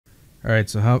All right,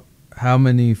 so how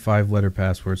many 5-letter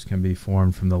passwords can be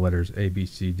formed from the letters A, B,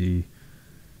 C, D,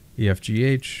 E, F, G,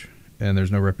 H? And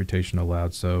there's no repetition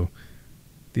allowed. So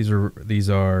these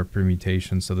are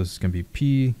permutations. So this is going to be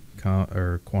P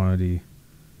or quantity.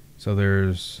 So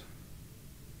there's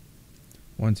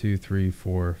 1, 2, 3,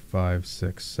 4, 5,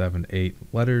 6, 7, 8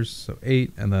 letters. So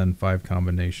 8, and then 5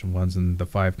 combination ones, and the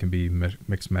 5 can be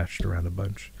mixed matched around a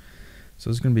bunch. So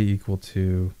it's going to be equal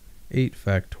to 8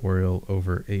 factorial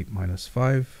over 8 minus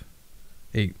 5.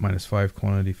 8 minus 5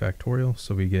 quantity factorial.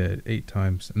 So we get 8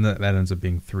 times, and that ends up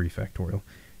being 3 factorial.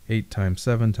 8 times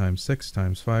 7 times 6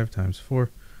 times 5 times 4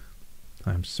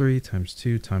 times 3 times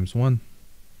 2 times 1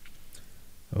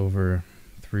 over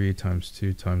 3 times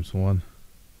 2 times 1.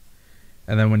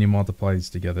 And then when you multiply these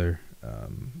together,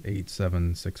 8,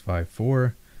 7, 6, 5,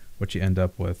 4, what you end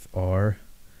up with are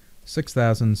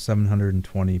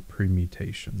 6,720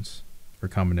 permutations or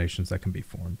combinations that can be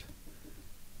formed.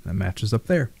 That matches up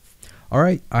there. All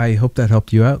right, I hope that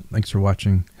helped you out. Thanks for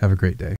watching. Have a great day.